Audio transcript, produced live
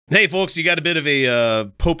Hey, folks, you got a bit of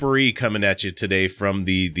a potpourri coming at you today from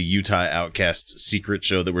the Utah Outcasts secret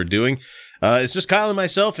show that we're doing. It's just Kyle and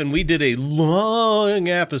myself, and we did a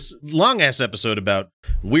long-ass episode about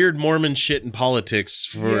weird Mormon shit and politics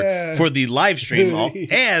for the live stream,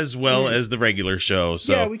 as well as the regular show.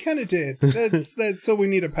 So yeah, we kind of did. That's so we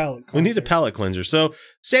need a palate cleanser. We need a palate cleanser. So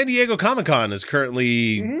San Diego Comic-Con is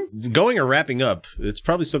currently going or wrapping up. It's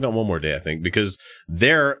probably still got one more day, I think, because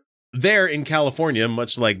they're in California,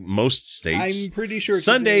 much like most states. I'm pretty sure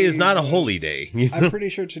Sunday is not a holy day. I'm pretty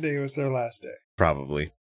sure today was their last day.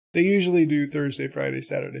 Probably. They usually do Thursday, Friday,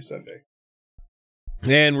 Saturday, Sunday.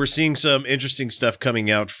 And we're seeing some interesting stuff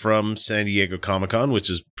coming out from San Diego Comic-Con, which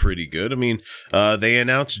is pretty good. I mean, they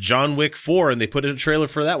announced John Wick 4, and they put a trailer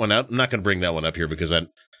for that one out. I'm not going to bring that one up here because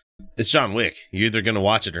it's John Wick. You're either going to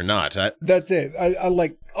watch it or not. That's it. I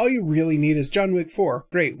like, all you really need is John Wick 4.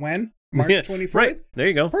 Great. When? March 24th? Right. There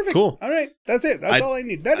you go. Perfect. Cool. All right. That's it. That's all I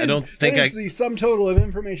need. That is the sum total of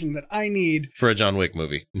information that I need for a John Wick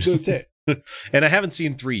movie. That's it. And I haven't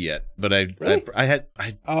seen 3 yet, but I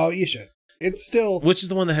oh, you should. It's still, which is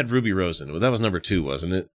the one that had Ruby Rose in it? That was number 2,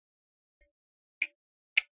 wasn't it?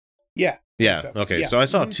 Yeah. Yeah. So. Okay. Yeah. So I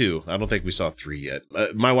saw 2. I don't think we saw 3 yet.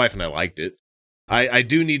 My wife and I liked it. I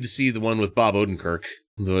do need to see the one with Bob Odenkirk.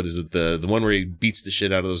 What is it? The one where he beats the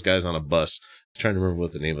shit out of those guys on a bus. I'm trying to remember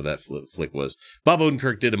what the name of that flick was. Bob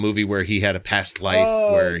Odenkirk did a movie where he had a past life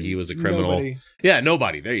where he was a criminal. Nobody. Yeah,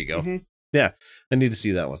 Nobody. There you go. Mm-hmm. Yeah, I need to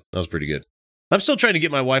see that one. That was pretty good. I'm still trying to get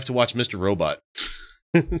my wife to watch Mr. Robot.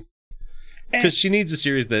 Because she needs a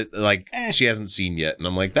series that she hasn't seen yet. And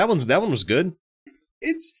I'm like, that one was good.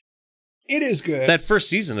 It is good. That first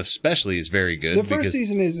season especially is very good. The first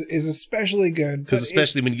season is especially good. Because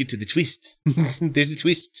especially when you get to the twist. There's a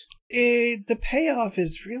twist. The payoff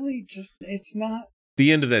is really just, it's not.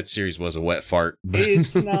 The end of that series was a wet fart.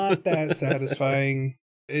 It's not that satisfying.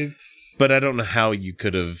 But I don't know how you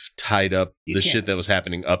could have tied up the shit that was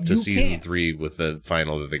happening up to season 3 with the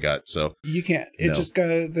final that they got. So you can't.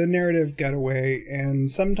 The narrative got away, and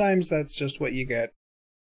sometimes that's just what you get.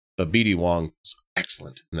 But BD Wong is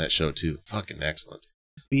excellent in that show too. Fucking excellent.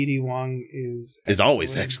 BD Wong is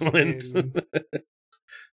always excellent.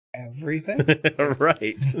 Everything.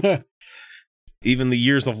 Right. Even the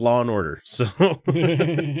years of Law and Order. So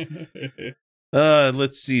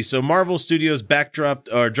let's see. So Marvel Studios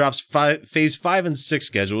drops phase 5 and 6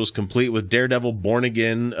 schedules, complete with Daredevil Born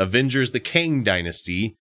Again, Avengers the Kang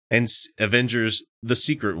Dynasty, and Avengers the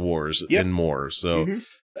Secret Wars, and more. So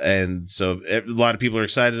and so a lot of people are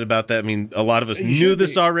excited about that. I mean, a lot of us knew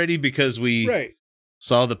this already because we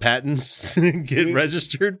saw the patents get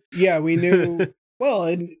registered. Yeah, we knew. Well,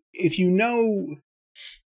 and if you know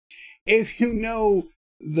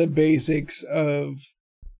the basics of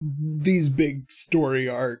these big story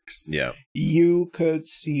arcs, you could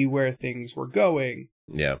see where things were going.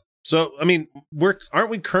 Yeah. So, I mean,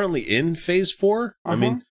 aren't we currently in phase 4? I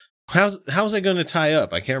mean, how's that going to tie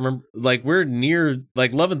up? I can't remember. Like, we're near,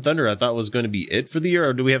 like, Love and Thunder I thought was going to be it for the year,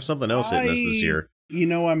 or do we have something else hitting us this year? You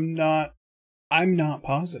know, I'm not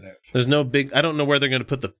positive. There's no I don't know where they're going to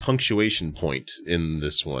put the punctuation point in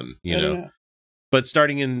this one, you know? But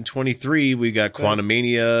starting in 23, we got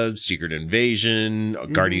Quantumania, Secret Invasion,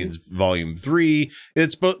 Guardians Volume 3.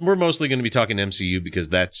 We're mostly going to be talking MCU because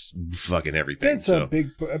that's fucking everything. That's a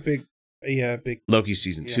big. Loki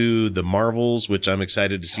Season 2, The Marvels, which I'm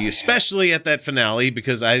excited to see, especially at that finale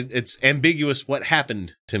because it's ambiguous what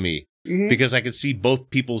happened to me. Because I could see both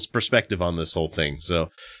people's perspective on this whole thing. So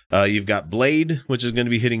you've got Blade, which is going to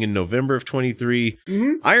be hitting in November of 23.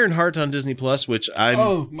 Ironheart on Disney Plus, which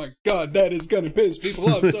oh my God, that is going to piss people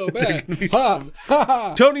off so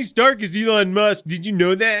bad. Tony Stark is Elon Musk. Did you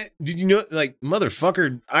know that? Did you know, like,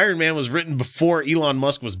 motherfucker, Iron Man was written before Elon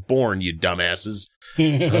Musk was born, you dumbasses.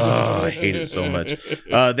 Oh, I hate it so much.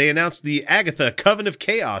 They announced the Agatha Coven of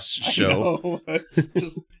Chaos show. It's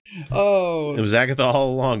just, it was Agatha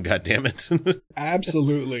all along, goddammit.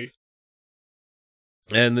 Absolutely.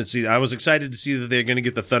 And let's see, I was excited to see that they're going to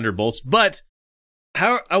get the Thunderbolts, but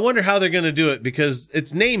I wonder how they're going to do it because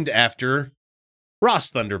it's named after Ross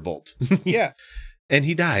Thunderbolt. Yeah. And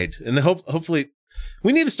he died. And hopefully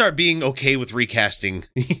we need to start being okay with recasting,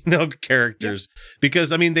 characters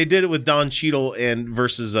because I mean, they did it with Don Cheadle and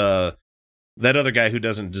versus that other guy who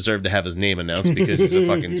doesn't deserve to have his name announced because he's a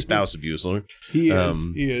fucking spouse abuser. He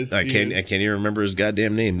is. I can't even remember his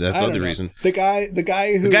goddamn name. That's the other reason. The guy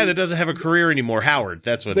that doesn't have a career anymore, Howard.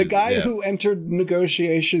 That's what the guy who entered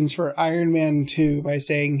negotiations for Iron Man 2 by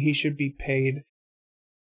saying he should be paid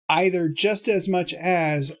either just as much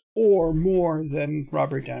as or more than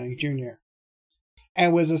Robert Downey Jr.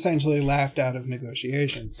 And was essentially laughed out of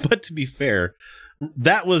negotiations. But to be fair,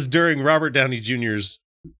 that was during Robert Downey Jr.'s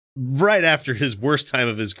right after his worst time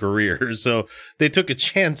of his career. So they took a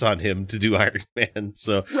chance on him to do Iron Man.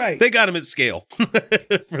 So they got him at scale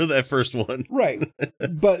for that first one. Right.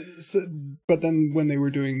 But then when they were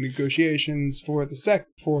doing negotiations for the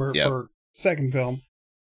second film,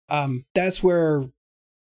 that's where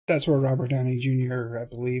Robert Downey Jr., I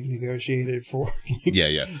believe, negotiated for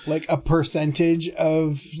like a percentage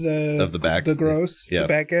of the gross, the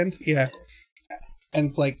back end. Yeah.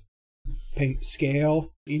 And like pay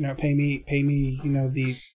scale, pay me,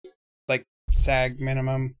 the like SAG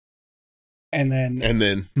minimum, and then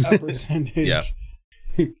a percentage. Yeah.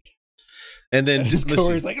 And then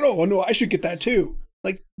Corey's like, oh no, I should get that too.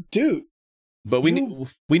 Like, dude. But we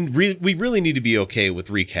really need to be okay with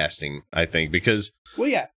recasting, I think, because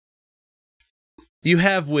you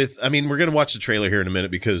have we're going to watch the trailer here in a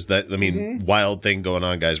minute because wild thing going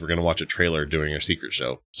on, guys. We're going to watch a trailer during our secret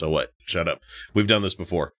show. So what? Shut up. We've done this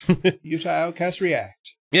before. Utah Outcast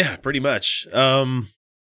React. Yeah, pretty much.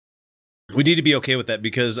 We need to be okay with that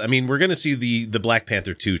because, we're going to see the Black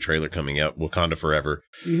Panther 2 trailer coming out, Wakanda Forever.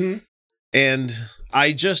 Mm-hmm. And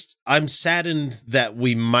I'm saddened that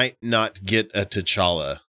we might not get a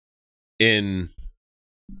T'Challa in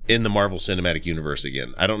the Marvel Cinematic Universe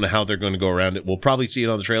again. I don't know how they're going to go around it. We'll probably see it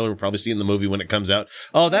on the trailer. We'll probably see it in the movie when it comes out.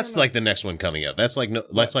 Oh, that's like the next one coming out. That's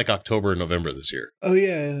like October or November this year. Oh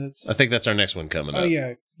yeah, I think that's our next one coming up. Oh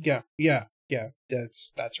yeah.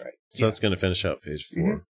 That's right. So that's going to finish out Phase 4.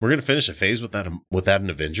 Mm-hmm. We're going to finish a phase without an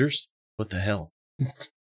Avengers. What the hell?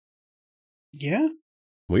 Yeah.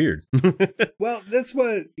 Weird. Well, that's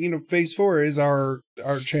what Phase 4 is our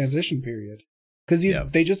transition period because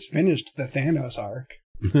they just finished the Thanos arc.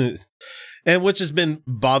 And which has been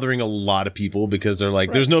bothering a lot of people because they're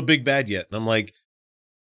like, there's no big bad yet. And I'm like,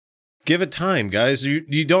 give it time, guys.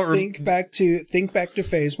 You don't think back to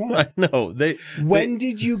Phase 1. I know. When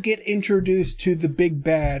did you get introduced to the big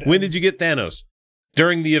bad? When did you get Thanos?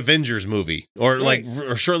 During the Avengers movie or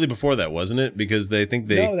or shortly before that, wasn't it? Because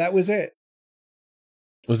No, that was it.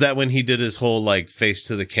 Was that when he did his whole like face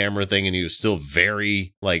to the camera thing and he was still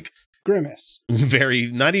very like Grimace?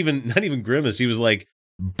 Very not even Grimace. He was like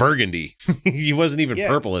burgundy. He wasn't even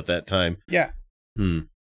purple at that time. Yeah.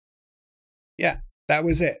 Yeah, that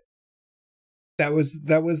was it. That was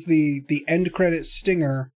the end credit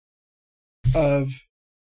stinger of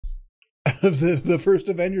the first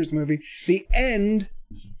Avengers movie. The end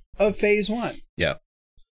of Phase 1. Yeah.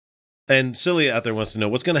 And Celia out there wants to know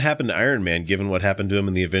what's going to happen to Iron Man given what happened to him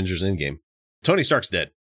in the Avengers Endgame. Tony Stark's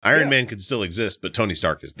dead. Iron Man could still exist, but Tony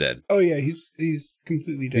Stark is dead. Oh yeah, he's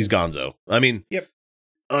completely dead. He's gonzo. Yep.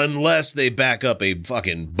 Unless they back up a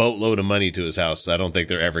fucking boatload of money to his house, I don't think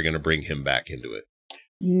they're ever going to bring him back into it.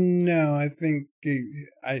 No, I think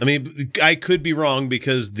I could be wrong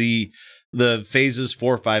because the phases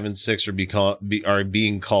 4, 5, and 6 are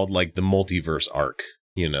being called like the multiverse arc,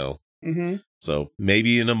 Mm-hmm. So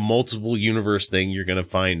maybe in a multiple universe thing, you're going to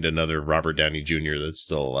find another Robert Downey Jr. that's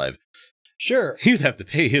still alive. Sure. You'd have to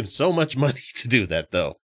pay him so much money to do that,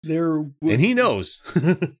 though. And he knows.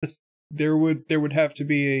 There would have to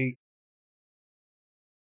be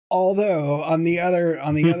although on the other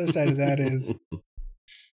side of that is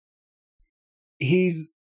he's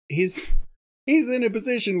in a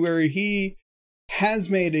position where he has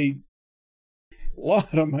made a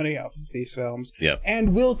lot of money off of these films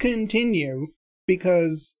and will continue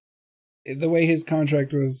because the way his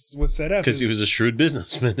contract was set up, because he was a shrewd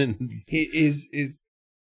businessman and his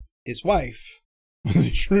wife was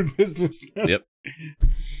a shrewd businessman. Yep.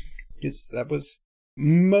 That was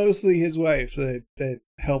mostly his wife that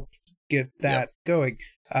helped get that going.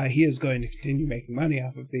 He is going to continue making money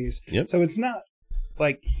off of these. Yep. So it's not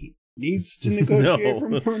like he needs to negotiate for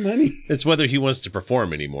more money. It's whether he wants to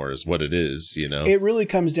perform anymore is what it is, It really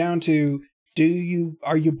comes down to,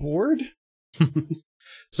 are you bored?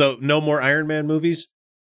 So no more Iron Man movies?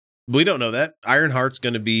 We don't know that. Ironheart's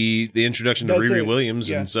going to be the introduction to Riri Williams,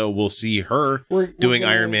 and so we'll see her doing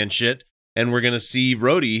Iron Man shit. And we're going to see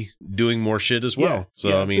Rhodey doing more shit as well.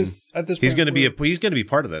 So at this he's going to be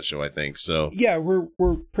part of that show, I think. So yeah,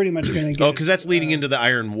 we're pretty much going to get because that's leading into the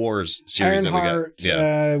Iron Wars series. Ironheart,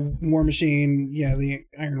 War Machine, the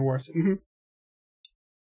Iron Wars. Mm-hmm.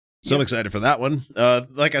 So I'm excited for that one.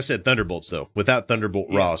 Like I said, Thunderbolts though. Without Thunderbolt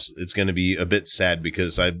Ross, it's going to be a bit sad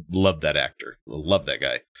because I love that actor. I love that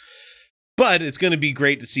guy. But it's going to be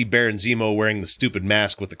great to see Baron Zemo wearing the stupid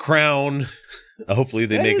mask with the crown. Hopefully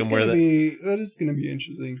they make him wear that. That is going to be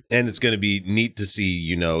interesting. And it's going to be neat to see,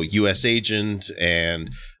 U.S. Agent and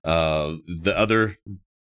the other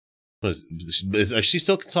Is she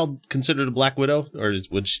still considered a Black Widow, or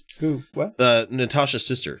would she? Who? What? Natasha's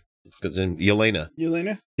sister, Yelena.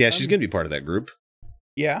 Yelena? Yeah, she's gonna be part of that group.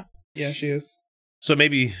 Yeah, she is. So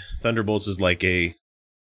maybe Thunderbolts is like a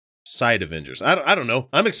side Avengers. I don't know.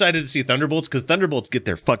 I'm excited to see Thunderbolts because Thunderbolts get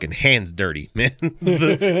their fucking hands dirty, man.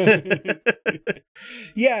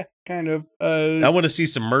 Yeah, kind of. I want to see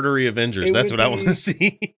some murdery Avengers. That's what I want to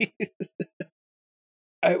see.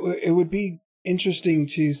 It would be interesting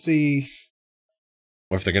to see.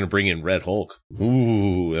 Or if they're going to bring in Red Hulk.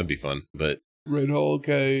 Ooh, that'd be fun. But Red Hulk,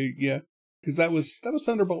 yeah. Because that was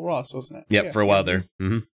Thunderbolt Ross, wasn't it? Yeah, for a while there.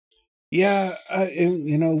 Mm-hmm. Yeah,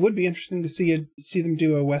 it would be interesting to see them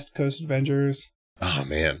do a West Coast Avengers. Oh,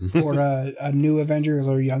 man. Or a new Avengers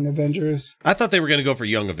or Young Avengers. I thought they were going to go for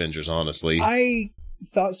Young Avengers, honestly. I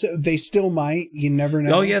thought so. They still might. You never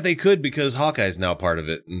know. Oh, yeah, they could because Hawkeye's now part of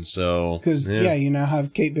it. And so... Because, you now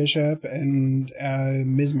have Kate Bishop and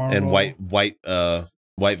Ms. Marvel. And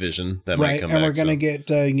White Vision that might come back. And we're going to get,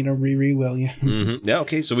 Riri Williams. Mm-hmm. Yeah,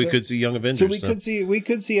 okay, so we could see Young Avengers. So we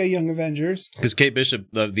could see a Young Avengers. Because Kate Bishop,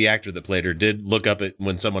 the actor that played her, did look up at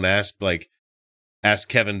when someone asked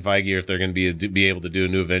Kevin Feige if they're going to be able to do a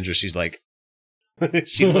new Avengers. She's like,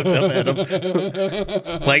 she looked up at him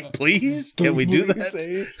like, please, can we do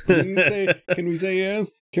that? Can we say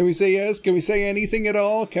yes? Can we say yes? Can we say anything at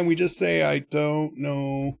all? Can we just say, I don't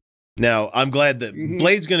know? Now, I'm glad that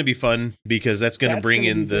Blade's going to be fun because that's going to bring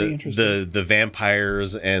in the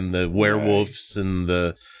vampires and the werewolves and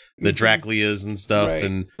the Draclias and stuff.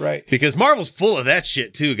 Right. Because Marvel's full of that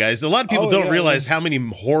shit too, guys. A lot of people don't realize how many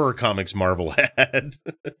horror comics Marvel had.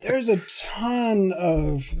 There's a ton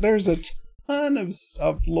of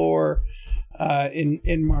lore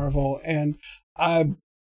in Marvel, and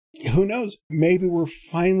who knows? Maybe we're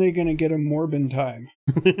finally going to get a Morbin time.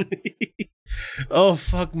 Oh,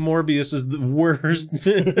 fuck, Morbius is the worst.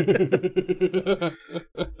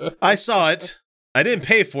 I saw it. I didn't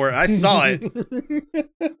pay for it. I saw it.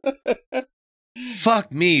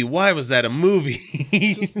 Fuck me. Why was that a movie?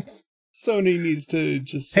 Sony needs to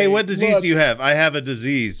just say, hey, what disease do you have? I have a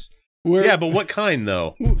disease. Yeah, but what kind,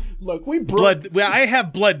 though? Look, we broke... Blood. Well, I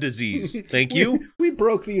have blood disease. Thank you. We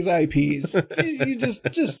broke these IPs. You just...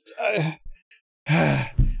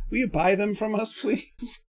 will you buy them from us,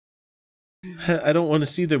 please? I don't want to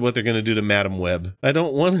see what they're going to do to Madam Web. I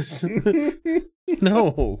don't want to...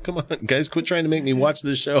 No, come on, guys, quit trying to make me watch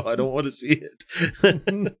this show. I don't want to see it.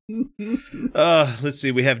 Let's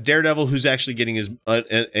see. We have Daredevil, who's actually getting his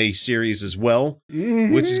a series as well,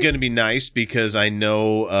 which is going to be nice because I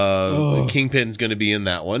know Kingpin's going to be in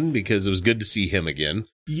that one because it was good to see him again.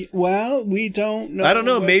 Well, we don't know. I don't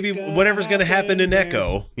know. Maybe whatever's going to happen in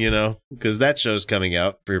Echo, because that show's coming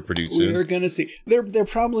out pretty soon. We're going to see. They're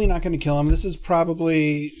probably not going to kill him. This is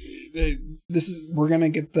probably we're going to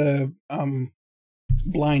get the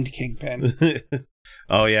blind Kingpin.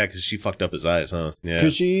 Oh yeah, because she fucked up his eyes, huh? Yeah,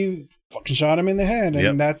 because she fucking shot him in the head,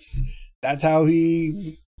 and that's how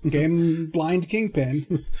he became blind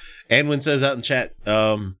Kingpin. Anwin says out in chat,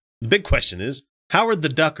 the big question is Howard the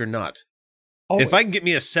Duck or not? Always. If I can get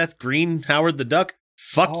me a Seth Green Howard the Duck,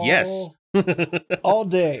 yes, all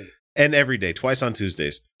day and every day, twice on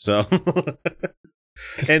Tuesdays. So.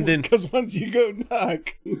 And then, because once you go duck,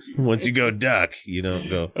 you don't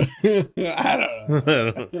go. I don't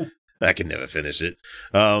know. I can never finish it.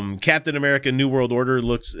 Captain America: New World Order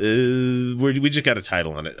looks. We just got a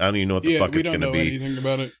title on it. I don't even know what the fuck it's going to be. We don't know anything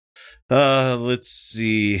about it. Let's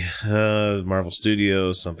see. Marvel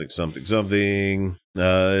Studios, something. The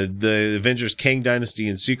Avengers: Kang Dynasty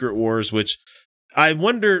and Secret Wars, which I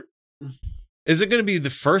wonder. Is it going to be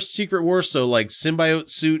the first Secret Wars? So like symbiote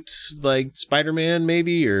suit, like Spider-Man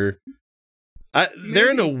maybe, or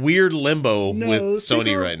they're in a weird limbo with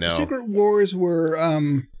Sony right now. Secret Wars were,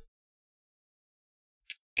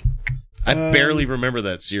 I barely remember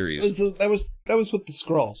that series. That was with the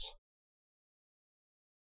Skrulls.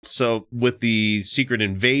 So with the Secret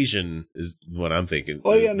Invasion is what I'm thinking.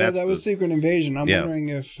 Oh yeah, no, that was Secret Invasion. I'm wondering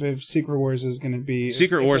if Secret Wars is going to be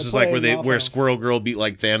Secret Wars is like where Squirrel Girl beat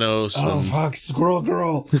like Thanos. Oh fuck, Squirrel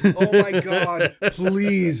Girl! Oh my god!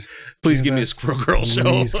 Please give me a Squirrel Girl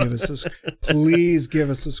show. Please give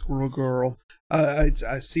us a Squirrel Girl. A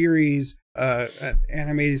series, an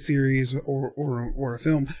animated series, or a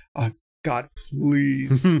film. God,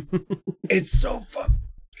 please! It's so fun.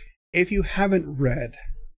 If you haven't read.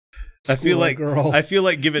 I feel like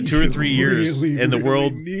give it 2 or 3 years and the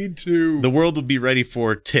world will be ready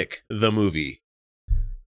for Tick, the movie.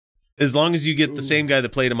 As long as you get the same guy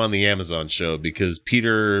that played him on the Amazon show, because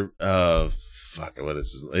Peter, what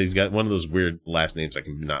is his? He's got one of those weird last names I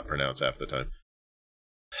can not pronounce half the time.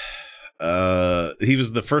 He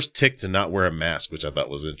was the first tick to not wear a mask, which I thought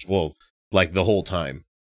was like the whole time.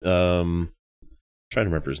 Trying to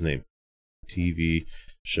remember his name. TV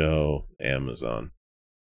show, Amazon.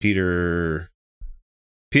 Peter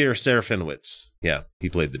Serafinowicz. Yeah, he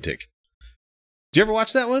played the tick. Did you ever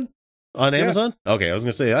watch that one on Amazon? Okay, I was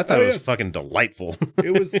gonna say I thought it was fucking delightful.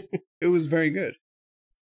 It was very good.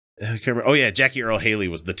 I can't remember. Oh yeah, Jackie Earle Haley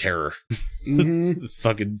was the terror. Mm-hmm.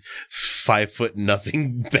 Fucking 5 foot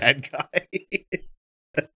nothing bad guy.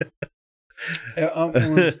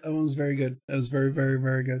 That one's very good. That was very, very,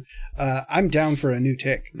 very good. I'm down for a new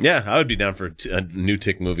Tick. Yeah, I would be down for a new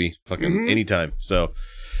Tick movie. Fucking anytime. So,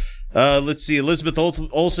 let's see. Elizabeth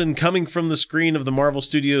Olsen coming from the screen of the Marvel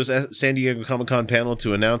Studios San Diego Comic-Con panel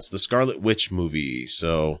to announce the Scarlet Witch movie.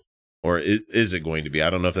 So, or is it going to be? I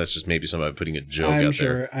don't know if that's just maybe somebody putting a joke out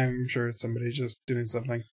there. I'm sure it's somebody just doing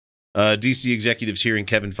something. DC executives hearing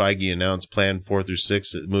Kevin Feige announce Plan 4 through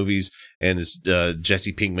 6 movies, and is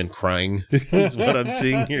Jesse Pinkman crying is what I'm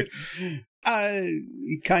seeing here.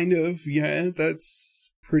 Kind of, yeah. That's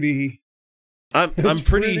pretty. I'm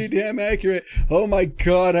pretty damn accurate. Oh my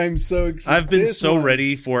god, I'm so excited. I've been so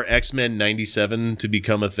ready for X-Men 97 to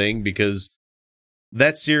become a thing because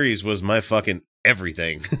that series was my fucking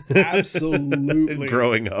everything. Absolutely.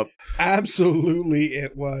 Growing up. Absolutely,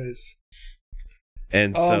 it was.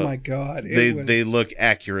 And so oh my god, they look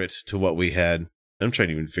accurate to what we had. I'm trying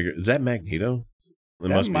to even figure. Is that Magneto?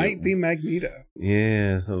 That might be Magneto.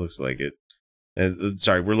 Yeah, that looks like it.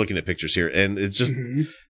 Sorry, we're looking at pictures here, and it's just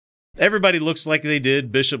everybody looks like they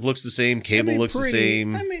did. Bishop looks the same. Cable looks the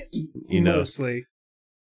same. I mean,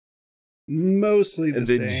 mostly the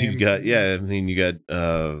same. You got you got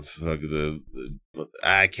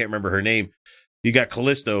I can't remember her name. You got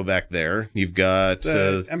Callisto back there. You've got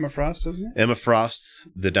Emma Frost, isn't it? Emma Frost,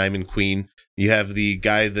 the Diamond Queen. You have the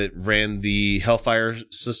guy that ran the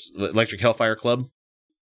Electric Hellfire Club.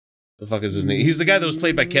 The fuck is his name? He's the guy that was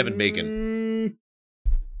played by Kevin Bacon.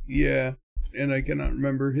 Yeah, and I cannot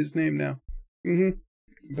remember his name now.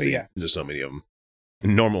 But yeah, there's so many of them.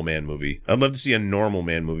 Normal Man movie. I'd love to see a Normal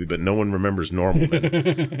Man movie, but no one remembers Normal Man.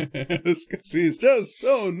 It's because he's just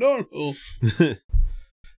so normal.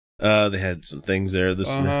 They had some things there.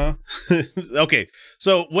 Okay,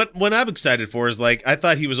 so what I'm excited for is like I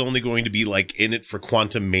thought he was only going to be like in it for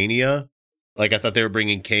Quantum Mania. Like I thought they were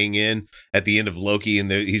bringing Kang in at the end of Loki,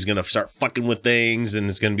 and he's gonna start fucking with things, and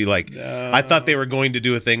it's gonna be like I thought they were going to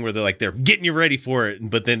do a thing where they're getting you ready for it,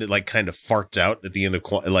 but then it like kind of farts out at the end of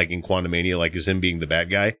like in Quantum Mania, like is him being the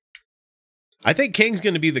bad guy. I think Kang's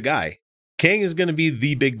gonna be the guy. Kang is gonna be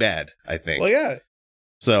the big bad. I think. Well, yeah.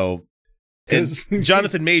 So. And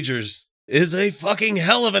Jonathan Majors is a fucking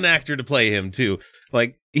hell of an actor to play him too.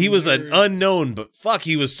 Like he was an unknown, but fuck,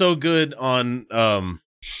 he was so good on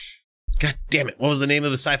God damn it, what was the name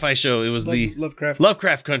of the sci-fi show? It was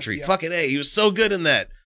Lovecraft Country. Yeah. Fucking A, he was so good in that.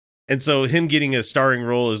 And so him getting a starring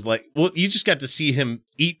role is like, well, you just got to see him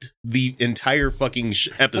eat the entire fucking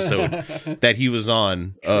episode that he was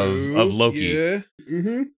on of Loki. Yeah.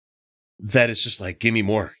 Mm-hmm. That is just like, give me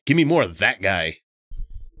more of that guy.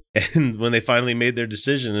 And when they finally made their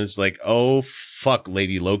decision, it's like, oh, fuck,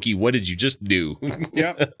 Lady Loki, what did you just do?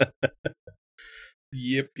 Yep.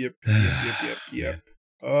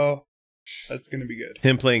 Oh, that's going to be good.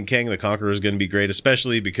 Him playing Kang the Conqueror is going to be great,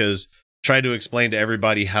 especially because try to explain to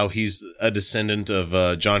everybody how he's a descendant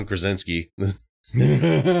of John Krasinski.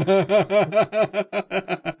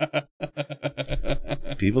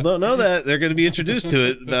 People don't know that. They're going to be introduced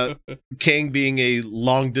to it about Kang being a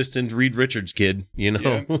long-distance Reed Richards kid, you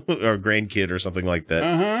know, or grandkid or something like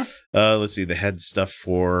that. Let's see. They had stuff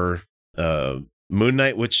for Moon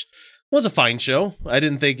Knight, which was a fine show. I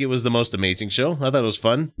didn't think it was the most amazing show. I thought it was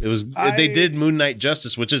fun. It was. They did Moon Knight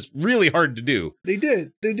justice, which is really hard to do. They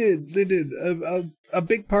did. A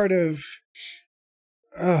big part of.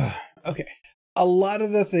 Okay. A lot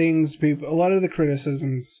of the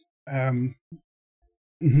criticisms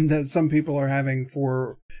that some people are having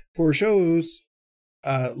for shows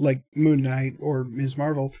like Moon Knight or Ms.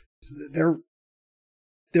 Marvel,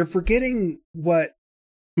 they're forgetting what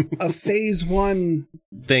a phase 1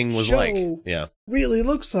 thing was like. Yeah, really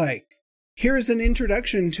looks like. Here's an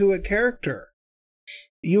introduction to a character.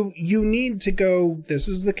 You need to go, this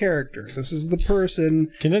is the character, this is the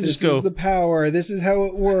person, this is the power, this is how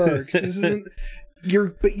it works. This isn't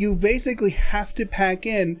but you basically have to pack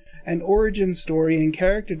in an origin story and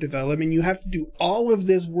character development. You have to do all of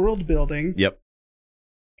this world building. Yep.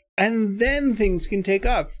 And then things can take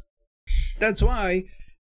up. That's why.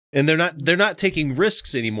 And they're not taking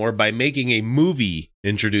risks anymore by making a movie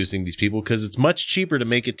introducing these people, because it's much cheaper to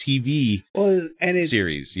make a TV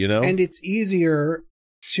series, you know? And it's easier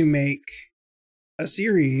to make a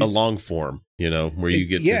series a long form, where you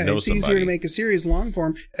get to know it's somebody. Easier to make a series long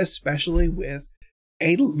form, especially with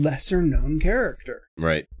a lesser known character.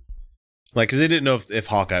 Right. Like, because they didn't know if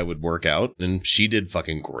Hawkeye would work out, and she did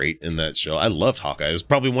fucking great in that show. I loved Hawkeye. It was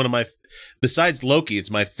probably one of my, besides Loki, it's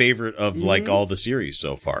my favorite of like all the series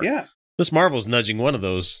so far. Yeah. Miss Marvel's nudging one of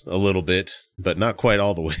those a little bit, but not quite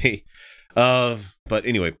all the way. But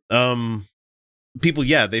anyway, people,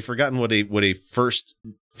 they've forgotten what a first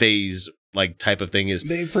phase like type of thing is.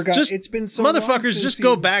 They forgot. It's been so motherfuckers, long since just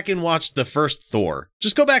go back and watch the first Thor.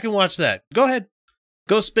 Just go back and watch that. Go ahead.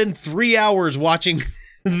 Go spend 3 hours watching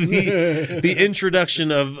the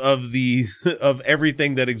introduction of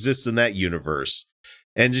everything that exists in that universe,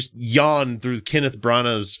 and just yawn through Kenneth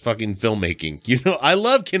Branagh's fucking filmmaking. I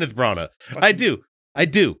love Kenneth Branagh. I do.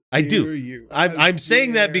 I'm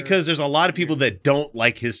saying that because there's a lot of people that don't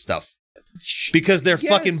like his stuff because they're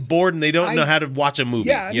fucking bored and they don't know how to watch a movie.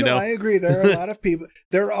 Yeah, I agree. There are a lot of people.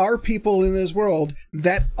 There are people in this world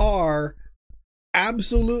that are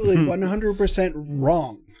absolutely 100%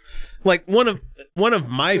 wrong. Like one of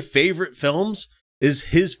my favorite films is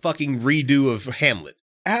his fucking redo of Hamlet.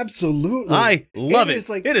 Absolutely. I love it.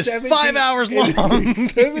 Like it is 5 hours long. It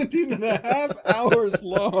is 17 and a half hours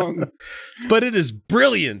long. But it is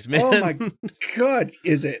brilliant, man. Oh my God,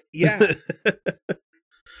 is it? Yeah.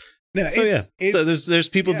 No, so there's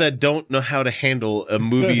people that don't know how to handle a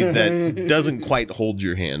movie that doesn't quite hold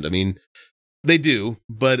your hand. I mean, they do,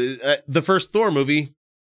 but the first Thor movie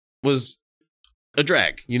was a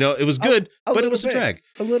drag. It was good, but it was a drag.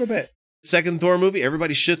 A little bit. Second Thor movie,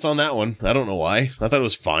 everybody shits on that one. I don't know why. I thought it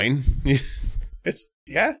was fine.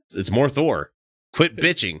 It's more Thor. Quit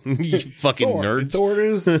bitching, you fucking Thor. nerds. Thor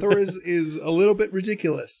is a little bit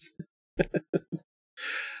ridiculous.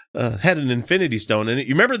 Had an Infinity Stone in it.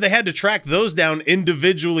 You remember they had to track those down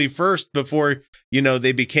individually first before,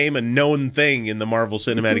 they became a known thing in the Marvel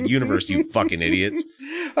Cinematic Universe, you fucking idiots.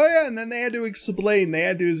 Oh, yeah, and then they had to explain. They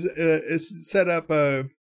had to set up a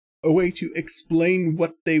way to explain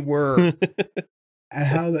what they were and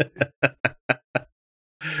how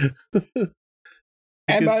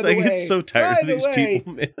And by the way, get so tired of these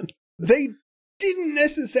people, man. They didn't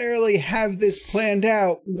necessarily have this planned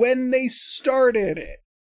out when they started it.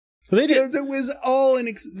 They did. Because it was all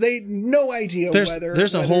they had no idea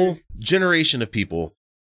there's a whole generation of people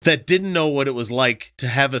that didn't know what it was like to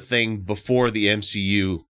have a thing before the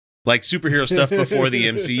MCU, like superhero stuff before the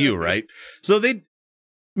MCU, right? So they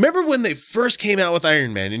remember when they first came out with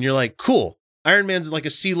Iron Man, and you're like, cool, Iron Man's like a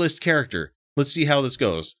C-list character. Let's see how this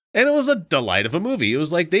goes. And it was a delight of a movie. It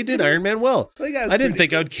was like they did Iron Man well. I didn't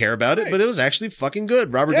think I'd care about it, but it was actually fucking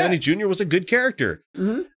good. Robert Downey Jr. was a good character.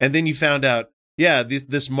 Mm-hmm. And then you found out,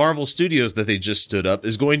 this Marvel Studios that they just stood up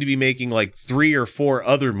is going to be making like 3 or 4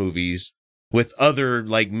 other movies with other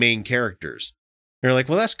like main characters. And you're like,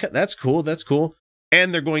 well, that's cool. That's cool.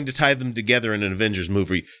 And they're going to tie them together in an Avengers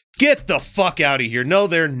movie. Get the fuck out of here. No,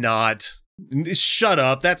 they're not. Shut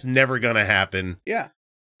up. That's never going to happen. Yeah.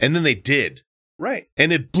 And then they did. Right.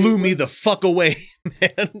 And it blew me the fuck away,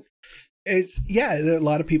 man. A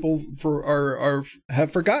lot of people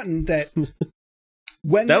have forgotten that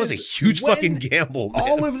when that was a huge fucking gamble, man.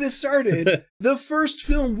 All of this started, the first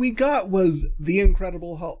film we got was The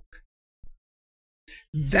Incredible Hulk.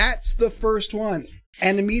 That's the first one.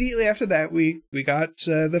 And immediately after that, we got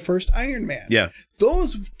the first Iron Man. Yeah.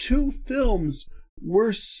 Those 2 films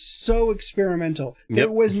were so experimental. There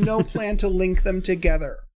was no plan to link them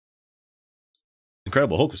together.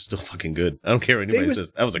 Incredible Hulk was still fucking good. I don't care what anybody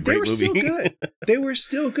says. That was a great movie. Still good. They were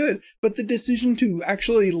still good. But the decision to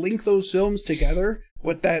actually link those films together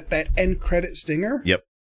with that end credit stinger. Yep.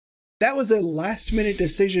 That was a last minute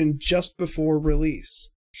decision just before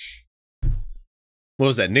release. What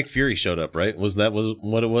was that? Nick Fury showed up, right? Was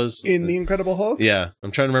what it was? In The Incredible Hulk? Yeah.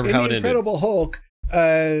 I'm trying to remember how it ended. In The Incredible Hulk.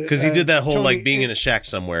 Because he did that whole being in a shack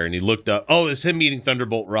somewhere and he looked up. Oh, it's him meeting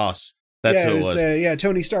Thunderbolt Ross. That's who it was.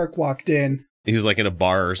 Tony Stark walked in. He was like in a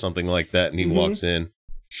bar or something like that, and he walks in.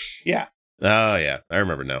 Yeah. Oh yeah, I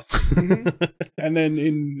remember now. And then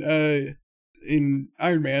in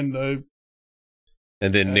Iron Man,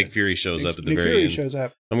 and then Nick Fury shows up at the very end. Shows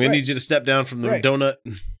up. I'm gonna need you to step down from the donut.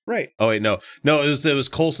 Right. Oh wait, no, it was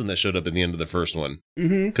Coulson that showed up at the end of the first one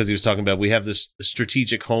because he was talking about we have this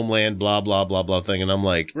strategic homeland, blah blah blah blah thing, and I'm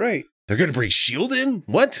like, right. They're going to bring S.H.I.E.L.D. in?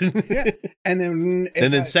 What? Yeah. And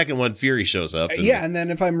then second one, Fury shows up. And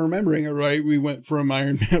then if I'm remembering it right, we went from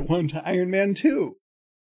Iron Man 1 to Iron Man 2.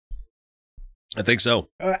 I think so.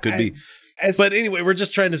 Could be. But anyway, we're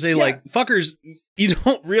just trying to say, like, fuckers, you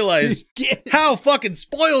don't realize how fucking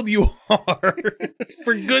spoiled you are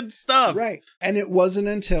for good stuff. Right. And it wasn't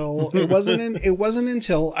until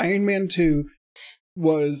Iron Man 2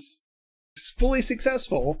 was fully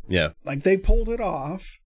successful. Yeah. Like, they pulled it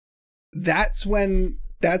off. That's when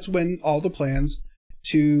all the plans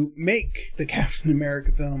to make the Captain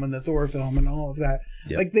America film and the Thor film and all of that,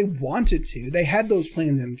 like, they wanted to. They had those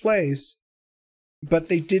plans in place, but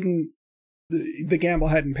they didn't. The gamble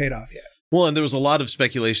hadn't paid off yet. Well, and there was a lot of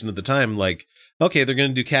speculation at the time, like, okay, they're going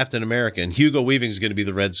to do Captain America, and Hugo Weaving's going to be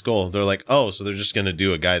the Red Skull. They're like, oh, so they're just going to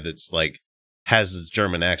do a guy that's, like, has his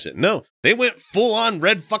German accent. No, they went full-on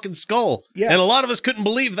Red fucking Skull. Yeah. And a lot of us couldn't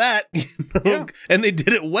believe that. You know? Yeah. And they did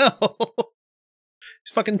it well.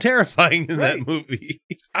 It's fucking terrifying in that movie.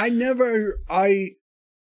 I never I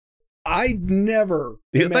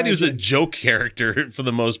thought he was a joke character for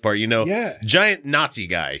the most part, you know. Yeah. Giant Nazi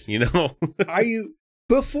guy, you know.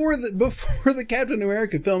 Before the Captain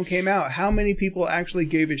America film came out, how many people actually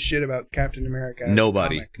gave a shit about Captain America?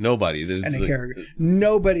 Nobody. There's a character.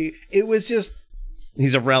 Nobody. It was just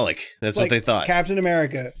he's a relic. That's like, what they thought. Captain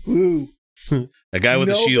America. Woo. A guy with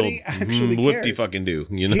Nobody a shield. Actually What do you fucking do?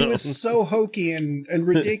 You know. He was so hokey and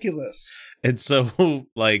ridiculous. And so,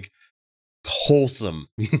 like, wholesome.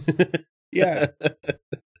 Yeah.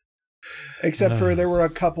 Except for there were a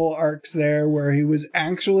couple arcs there where he was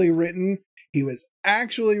actually written.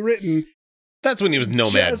 That's when he was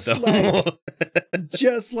Nomad, though.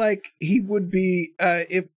 Just like he would be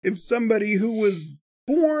if somebody who was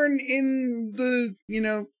born in the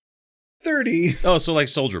 30s. Oh, so like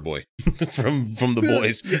Soldier Boy from the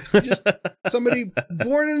boys. Just somebody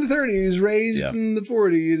born in the 30s, raised in the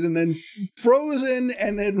 40s, and then frozen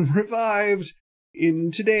and then revived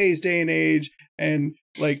in today's day and age, and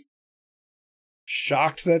like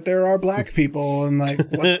shocked that there are black people and like,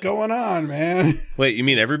 what's going on, man? Wait, you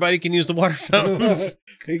mean everybody can use the water fountains?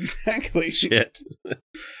 Exactly. Shit.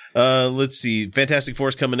 Let's see. Fantastic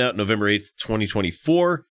Four's coming out November 8th,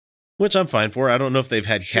 2024. Which I'm fine for. I don't know if they've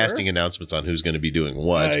had casting announcements on who's going to be doing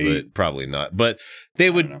what, but probably not. But they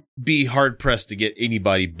would be hard pressed to get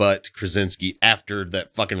anybody but Krasinski after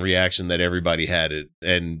that fucking reaction that everybody had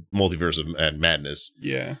and Multiverse of Madness.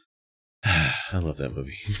 Yeah. I love that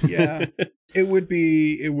movie. Yeah. It would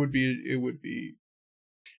be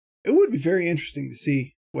very interesting to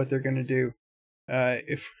see what they're going to do.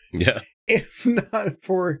 If not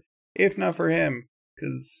for him,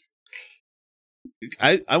 because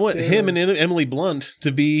I want him and Emily Blunt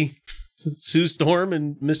to be Sue Storm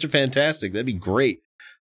and Mr. Fantastic. That'd be great.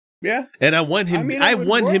 Yeah. And I want him I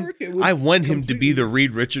want him to be the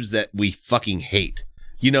Reed Richards that we fucking hate.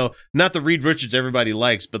 You know, not the Reed Richards everybody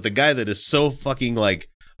likes, but the guy that is so fucking like,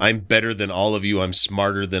 I'm better than all of you, I'm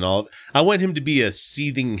smarter than all. I want him to be a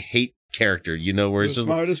seething hate character, you know, where it's the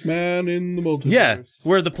smartest man in the multiverse. Yeah,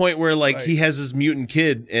 where the point where like he has his mutant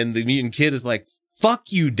kid and the mutant kid is like, fuck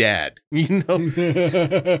you, Dad. You know,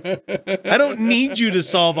 I don't need you to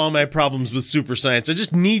solve all my problems with super science. I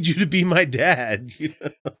just need you to be my dad. You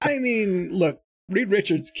know? I mean, look, Reed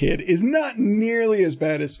Richards' kid is not nearly as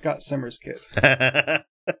bad as Scott Summers' kid.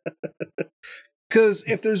 Because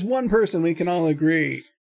if there's one person we can all agree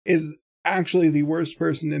is actually the worst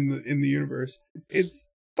person in the universe, it's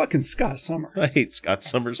fucking Scott Summers. I hate Scott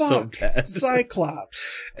Summers so bad.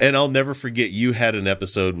 Cyclops. And I'll never forget, you had an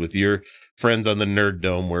episode with your friends on the Nerd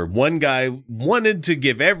Dome where one guy wanted to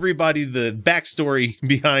give everybody the backstory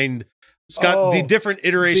behind Scott, the different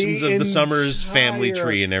iterations of the Summers family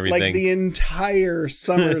tree and everything. Like the entire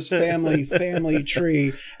Summers family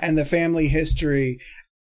tree and the family history.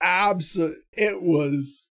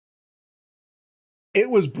 It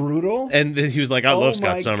was brutal. And then he was like, I love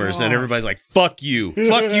Scott Summers. God. And everybody's like, fuck you.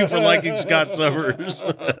 Fuck you for liking Scott Summers.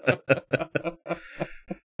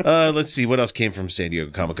 Let's see what else came from San Diego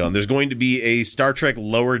Comic-Con. There's going to be a Star Trek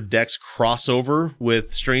Lower Decks crossover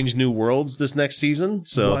with Strange New Worlds this next season.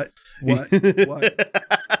 So What?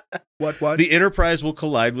 The Enterprise will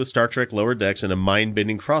collide with Star Trek Lower Decks in a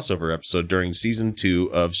mind-bending crossover episode during season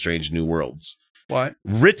 2 of Strange New Worlds. What?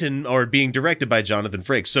 Written or being directed by Jonathan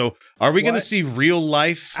Frakes. So are we going to see real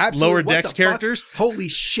life Lower Decks characters? Holy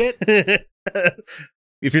shit.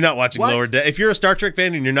 If you're not watching Lower Decks, if you're a Star Trek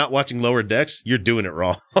fan and you're not watching Lower Decks, you're doing it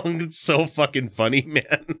wrong. It's so fucking funny,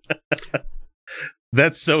 man.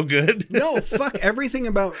 That's so good. No, fuck everything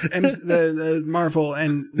about the Marvel,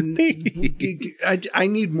 and I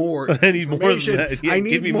need more. I need more than that. Yeah, I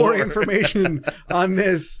need more information on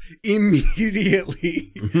this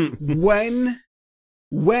immediately.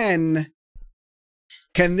 When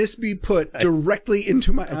Can this be put directly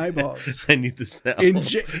into my eyeballs? I need this now.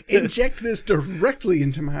 Inject this directly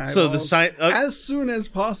into my eyeballs. So the as soon as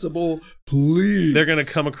possible, please. They're going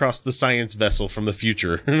to come across the science vessel from the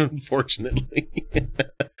future, unfortunately.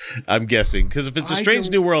 I'm guessing. Because if it's a Strange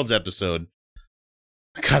New Worlds episode,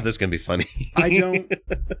 God, that's going to be funny. I don't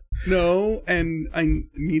know, and I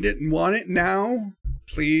need it and want it now.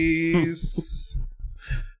 Please.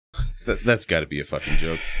 That's got to be a fucking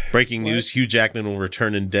joke. Breaking news, Hugh Jackman will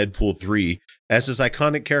return in Deadpool 3 as his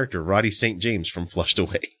iconic character, Roddy St. James from Flushed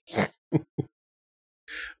Away.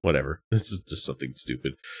 Whatever. This is just something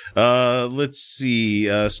stupid. Let's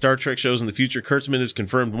see. Star Trek shows in the future. Kurtzman has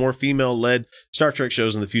confirmed more female-led Star Trek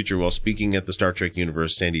shows in the future while speaking at the Star Trek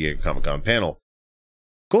Universe San Diego Comic-Con panel.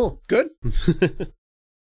 Cool. Good.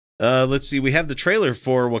 Let's see. We have the trailer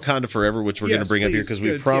for Wakanda Forever, which we're going to bring up here because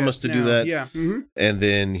we promised to do that. Yeah. Mm-hmm. And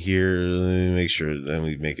then here, let me make sure that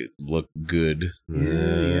we make it look good.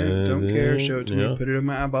 Yeah. Don't care. Show it to me. Put it in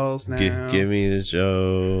my eyeballs now. Give me the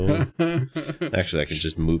show. Actually, I can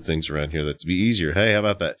just move things around here. That'd be easier. Hey, how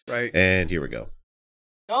about that? Right. And here we go.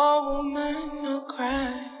 No woman, no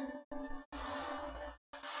cry.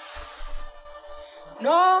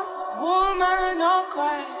 No woman, no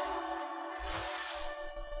cry.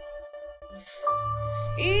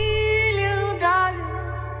 Little darling,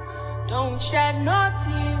 don't shed no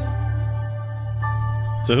tear.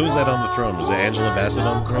 So who's that on the throne? Was it Angela Bassett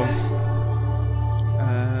on the throne?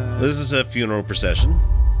 This is a funeral procession.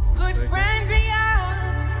 Good friends we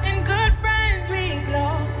have, and good friends we've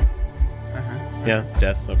lost. Yeah,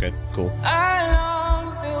 death. Okay, cool.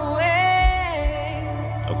 Along the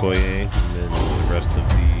way. Okoye, and then the rest of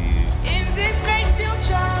the In this great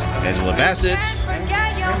future, Angela Bassett.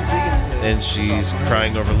 And she's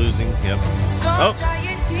crying over losing. Yep.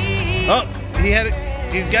 Oh, he had it.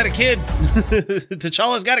 He's got a kid.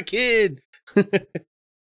 T'Challa's got a kid.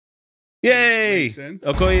 Yay!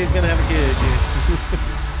 Okoye's gonna have a kid.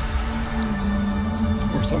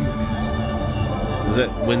 Yeah. Or somebody else. Is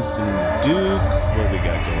that Winston Duke? What we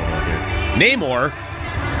got going on here? Namor.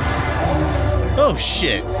 Oh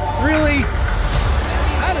shit! Really?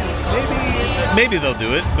 I don't know. Maybe they'll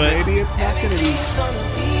do it, but maybe it's not gonna be.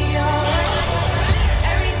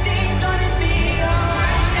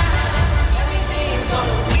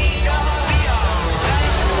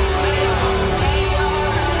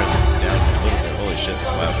 Shit,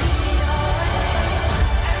 it's loud.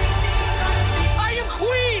 I am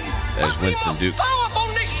queen There's of Winston the Duke. most powerful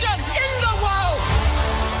nation in the world,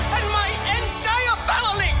 and my entire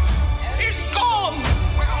family is gone.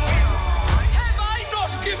 Have I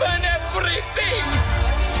not given everything?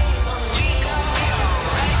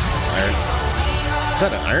 Is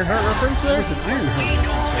that an Ironheart reference there? There's an Ironheart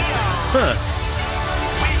reference right there. Huh.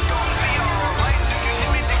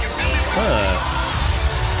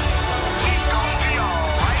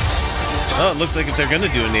 Oh, it looks like if they're going to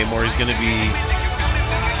do a Namor, he's going to be...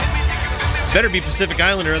 Better be Pacific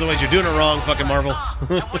Islander, otherwise you're doing it wrong, fucking Marvel.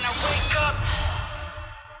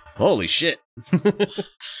 Holy shit.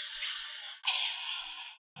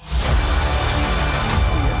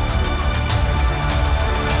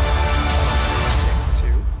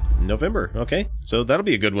 November. Okay. So that'll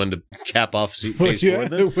be a good one to cap off Phase 4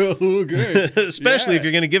 then. It will. Okay. Especially if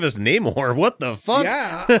you're going to give us Namor. What the fuck?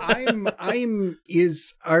 Yeah.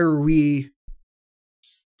 Are we...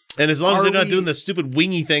 And as long as they're not doing the stupid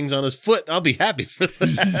wingy things on his foot, I'll be happy for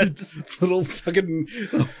that. Little fucking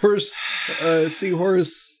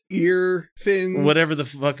seahorse ear fins. Whatever the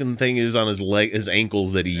fucking thing is on his leg, his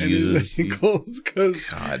ankles that he uses. His ankles,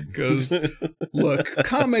 because look,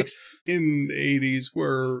 comics in the 80s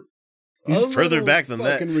were he's further back than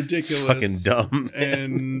that. Fucking ridiculous. Fucking dumb.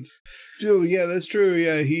 And oh yeah, that's true.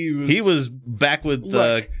 Yeah, he was back with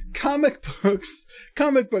comic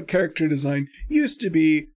book character design used to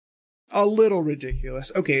be a little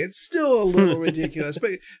ridiculous. Okay, it's still a little ridiculous, but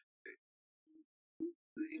a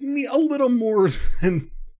little more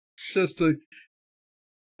than just a.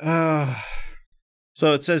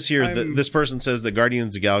 So it says here that this person says the Guardians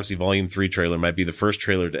of the Galaxy Volume 3 trailer might be the first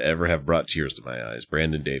trailer to ever have brought tears to my eyes.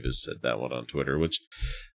 Brandon Davis said that one on Twitter, which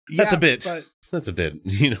that's a bit.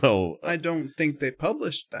 You know. I don't think they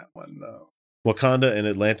published that one though. Wakanda and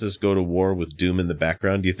Atlantis go to war with Doom in the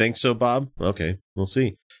background. Do you think so, Bob? Okay, we'll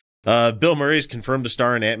see. Bill Murray's confirmed to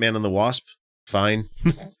star in Ant-Man and the Wasp. Fine.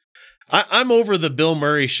 I'm over the Bill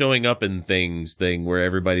Murray showing up in thing where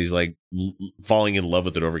everybody's like falling in love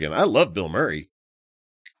with it over again. I love Bill Murray.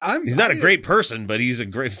 He's not a great person, but he's a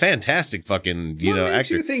great, fantastic fucking,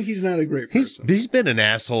 actor. You think he's not a great person? He's been an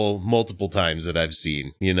asshole multiple times that I've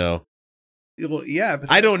seen, Well, yeah,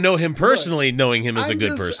 but I don't know him personally, knowing him as a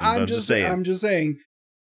good person. I'm just saying. I'm just saying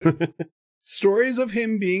stories of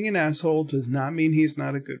him being an asshole does not mean he's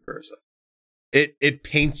not a good person. It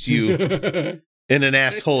paints you in an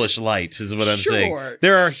asshole-ish light, is what I'm saying.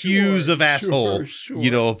 There are hues of asshole,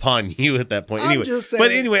 upon you at that point. Anyway,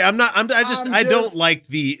 but anyway, I don't like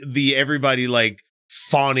the everybody like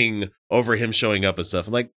fawning over him showing up and stuff.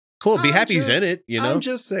 I'm like, cool, be happy he's in it, I'm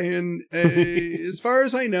just saying, as far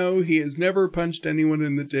as I know, he has never punched anyone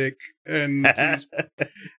in the dick. And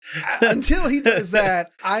until he does that,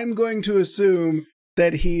 I'm going to assume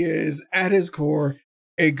that he is, at his core,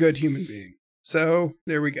 a good human being. So,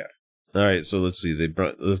 there we go. All right, so let's see. They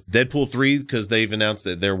brought Deadpool 3 because they've announced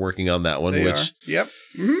that they're working on that one. Yep.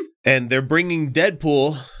 Mm-hmm. And they're bringing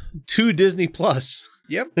Deadpool to Disney Plus.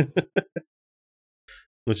 Yep.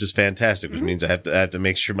 Which is fantastic, which means I have to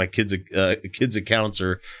make sure my kids' accounts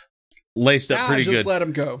are laced up pretty good. Just let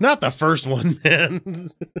them go. Not the first one,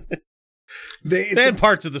 man. They had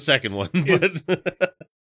parts of the second one, but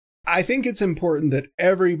I think it's important that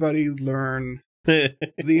everybody learn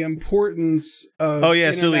the importance of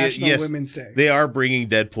International Women's Day. They are bringing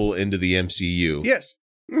Deadpool into the MCU. Yes.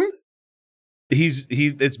 Mm-hmm.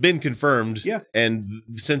 It's been confirmed. Yeah. And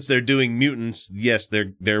since they're doing mutants, yes,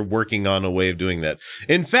 they're working on a way of doing that.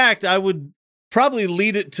 In fact, I would probably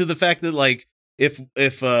lead it to the fact that like if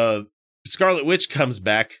Scarlet Witch comes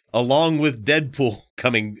back along with Deadpool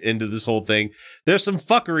coming into this whole thing, there's some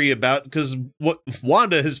fuckery about because what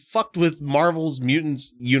Wanda has fucked with Marvel's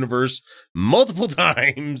mutants universe multiple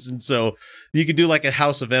times, and so you could do like a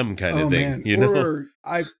House of M kind of thing, man.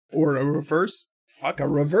 Or a reverse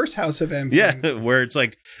House of M. Yeah, where it's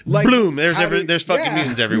like bloom. There's fucking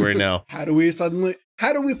mutants everywhere now. How do we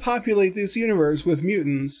populate this universe with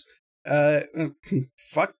mutants?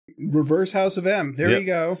 Reverse House of M. There you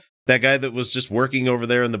go. That guy that was just working over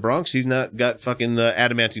there in the Bronx, he's not got fucking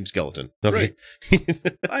adamantium skeleton. Okay.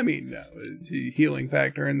 Right. I mean, no, healing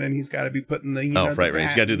factor, and then he's got to be putting the right.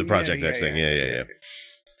 He's got to do the Project X thing. Yeah.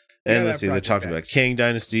 And let's see, they're talking about Kang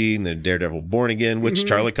Dynasty and then Daredevil Born Again, which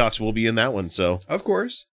Charlie Cox will be in that one. So of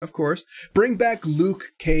course, bring back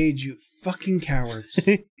Luke Cage, you fucking cowards!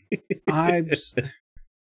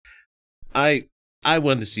 I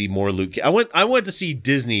wanted to see more Luke. I wanted to see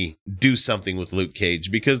Disney do something with Luke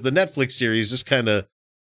Cage because the Netflix series just kind of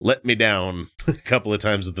let me down a couple of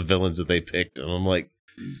times with the villains that they picked, and I'm like,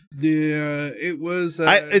 yeah, it was.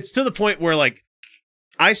 It's to the point where like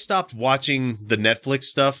I stopped watching the Netflix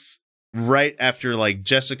stuff right after like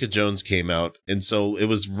Jessica Jones came out, and so it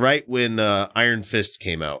was right when Iron Fist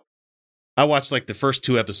came out. I watched like the first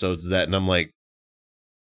 2 episodes of that, and I'm like,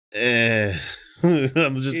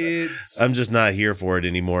 I'm just not here for it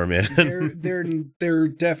anymore, man. There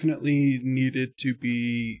definitely needed to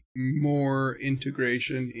be more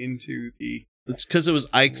integration into the. It's because it was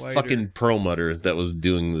Ike fucking Perlmutter that was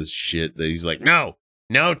doing this shit. That he's like, no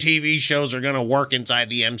TV shows are gonna work inside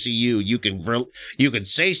the MCU. You can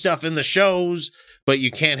say stuff in the shows, but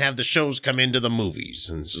you can't have the shows come into the movies.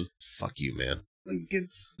 And it's just fuck you, man.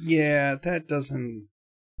 That doesn't.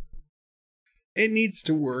 It needs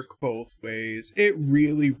to work both ways. It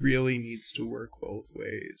really, really needs to work both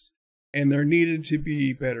ways. And there needed to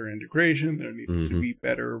be better integration. There needed to be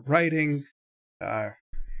better writing. That's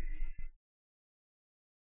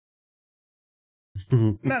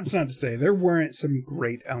not to say there weren't some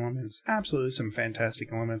great elements. Absolutely some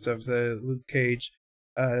fantastic elements of the Luke Cage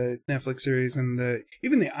Netflix series and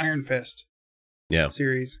even the Iron Fist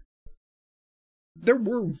series. There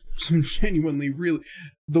were some genuinely really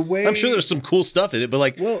I'm sure there's some cool stuff in it,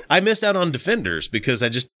 but I missed out on Defenders because I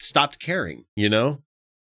just stopped caring, Well,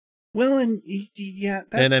 and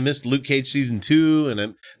and I missed Luke Cage season 2,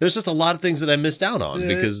 and there's just a lot of things that I missed out on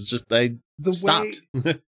because I stopped.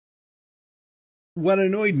 What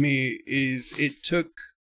annoyed me is it took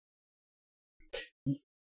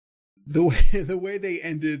the way they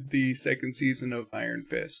ended the second season of Iron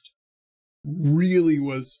Fist. Really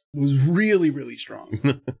was really, really strong.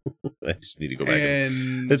 I just need to go back.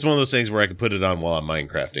 And it's one of those things where I can put it on while I'm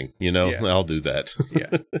Minecrafting, I'll do that.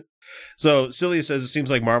 Yeah. So Celia says it seems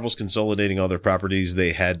like Marvel's consolidating all their properties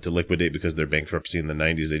they had to liquidate because of their bankruptcy in the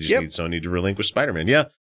 90s. They just need Sony to relinquish Spider-Man. Yeah.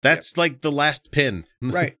 That's like the last pin.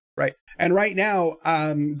 Right. And right now,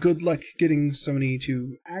 good luck getting Sony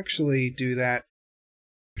to actually do that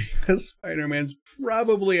because Spider-Man's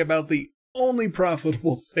probably about the only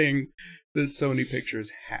profitable thing that Sony Pictures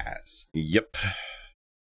has. Yep.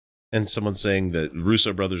 And someone's saying that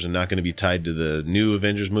Russo brothers are not going to be tied to the new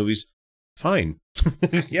Avengers movies. Fine.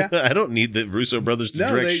 Yeah. I don't need the Russo brothers to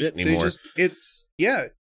direct shit anymore.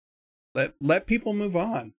 Let people move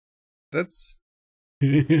on. That's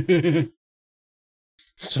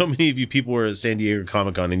So many of you people were at San Diego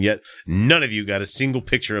Comic-Con, and yet none of you got a single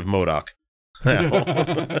picture of MODOK.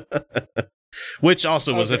 Which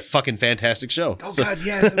also was a fucking fantastic show. Oh, God,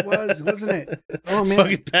 yes, it was, wasn't it? Oh, man.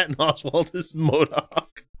 Fucking Patton Oswalt is MODOK.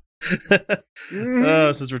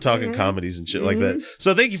 Since we're talking comedies and shit like that.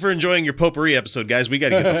 So thank you for enjoying your potpourri episode, guys. We got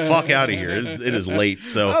to get the fuck out of here. It is late.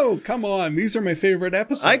 So come on, these are my favorite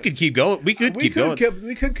episodes. I could keep going. We could keep going.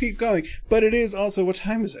 We could keep going, but it is also, what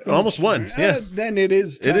time is it? Almost 1. Yeah. Then it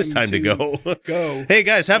is time to go. Go. Hey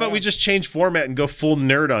guys, how about we just change format and go full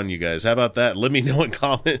nerd on you guys? How about that? Let me know in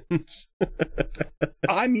comments.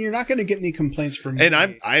 You're not going to get any complaints from me. And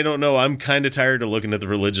I don't know. I'm kind of tired of looking at the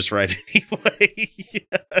religious right anyway.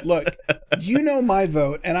 Look, you know my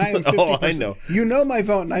vote, and I am 50%. Oh, I know. You know my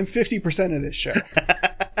vote, and I'm 50% of this show.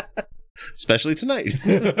 Especially tonight.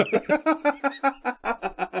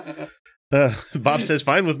 Bob says,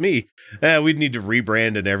 fine with me. We'd need to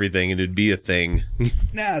rebrand and everything, and it'd be a thing.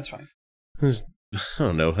 Nah, it's fine. I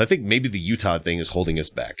don't know. I think maybe the Utah thing is holding us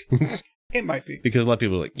back. It might be. Because a lot of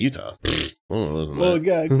people are like, Utah?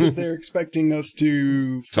 Yeah, because they're expecting us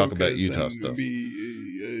to talk about Utah stuff.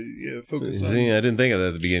 Focus on. See, I didn't think of that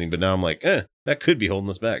at the beginning, but now I'm like, that could be holding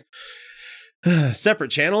us back.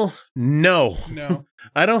 Separate channel? No.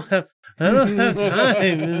 I don't have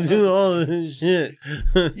time to do all this shit.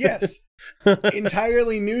 Yes.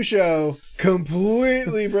 Entirely new show,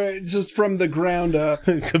 completely just from the ground up.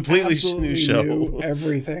 Completely new show. New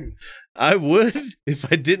everything. I would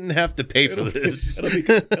if I didn't have to pay for this.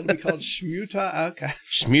 It'll be called Shmuta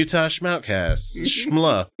Outcast. Shmuta Schmoutcast.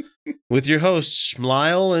 Shmla. With your hosts,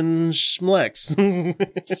 Schmlyle and Schmlex.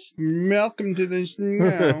 Welcome to the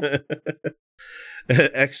show.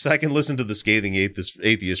 I can listen to the scathing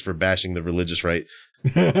atheist for bashing the religious right.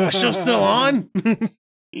 That show's still on?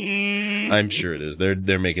 I'm sure it is.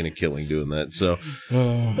 They're making a killing doing that. So,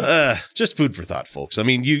 just food for thought, folks. I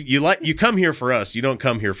mean, you come here for us. You don't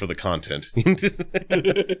come here for the content,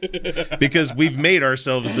 because we've made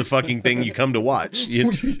ourselves the fucking thing you come to watch.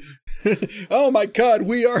 Oh my God,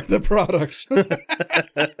 we are the product.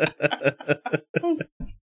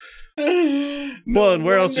 Well, and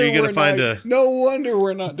where else are you going to find No wonder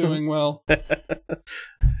we're not doing well.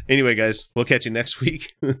 Anyway, guys, we'll catch you next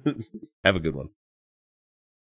week. Have a good one.